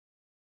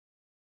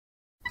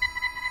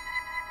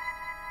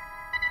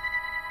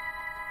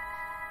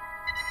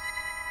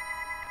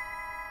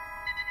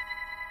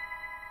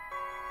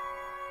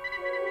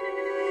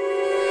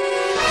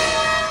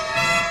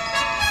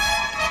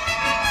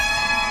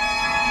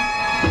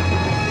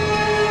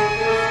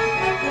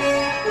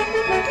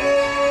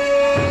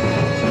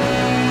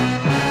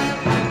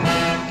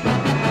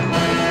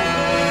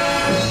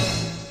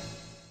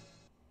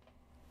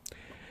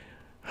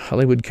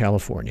Hollywood,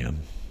 California,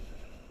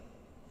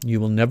 you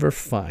will never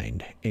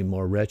find a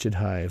more wretched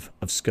hive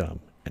of scum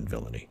and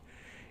villainy.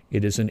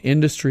 It is an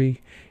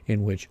industry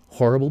in which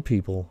horrible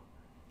people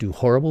do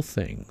horrible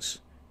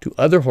things to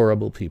other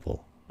horrible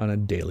people on a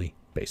daily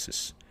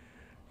basis.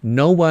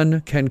 No one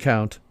can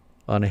count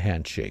on a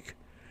handshake.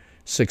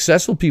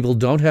 Successful people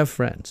don't have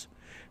friends.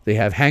 They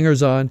have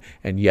hangers-on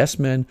and yes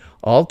men,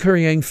 all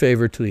currying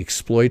favor to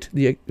exploit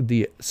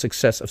the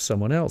success of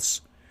someone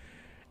else.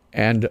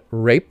 And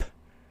rape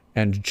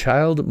and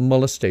child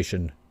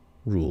molestation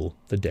rule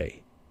the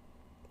day.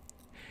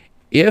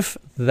 If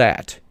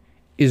that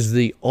is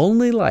the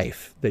only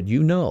life that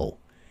you know,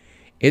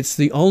 it's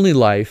the only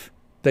life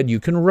that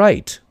you can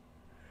write.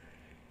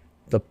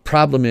 The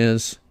problem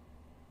is,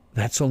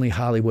 that's only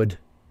Hollywood.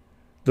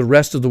 The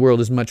rest of the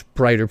world is a much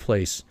brighter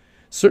place.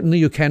 Certainly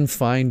you can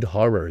find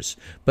horrors,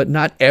 but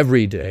not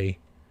every day.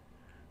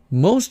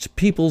 Most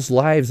people's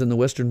lives in the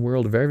Western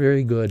world are very,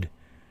 very good.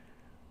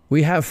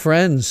 We have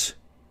friends.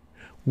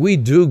 We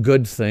do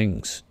good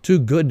things to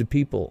good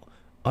people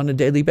on a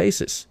daily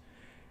basis.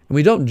 And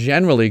we don't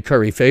generally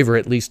curry favor,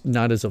 at least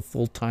not as a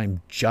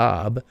full-time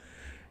job.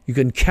 You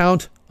can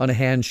count on a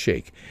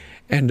handshake.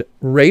 And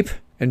rape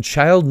and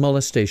child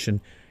molestation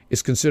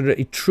is considered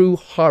a true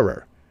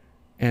horror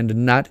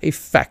and not a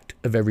fact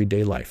of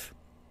everyday life.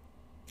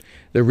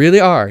 There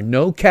really are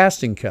no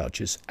casting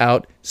couches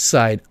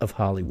outside of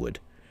Hollywood.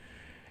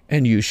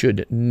 And you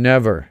should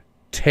never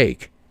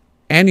take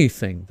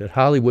anything that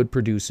Hollywood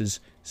produces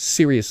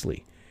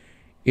seriously.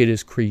 It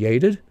is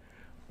created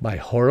by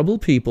horrible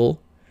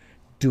people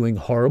doing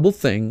horrible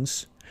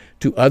things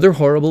to other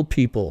horrible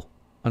people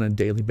on a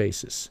daily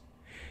basis.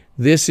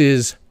 This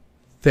is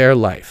their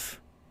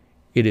life.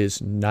 It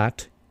is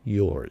not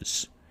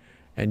yours.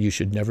 And you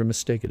should never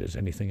mistake it as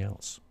anything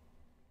else.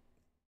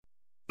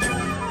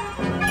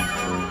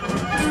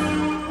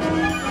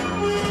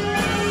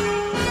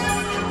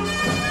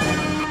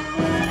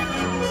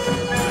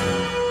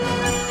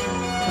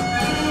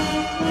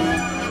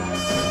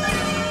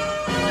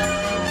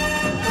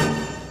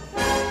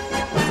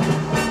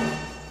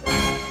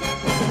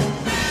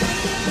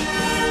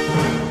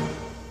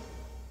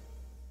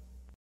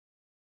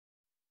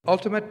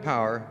 Ultimate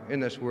power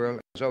in this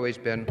world has always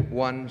been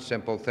one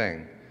simple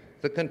thing: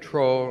 the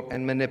control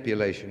and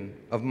manipulation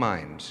of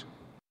minds.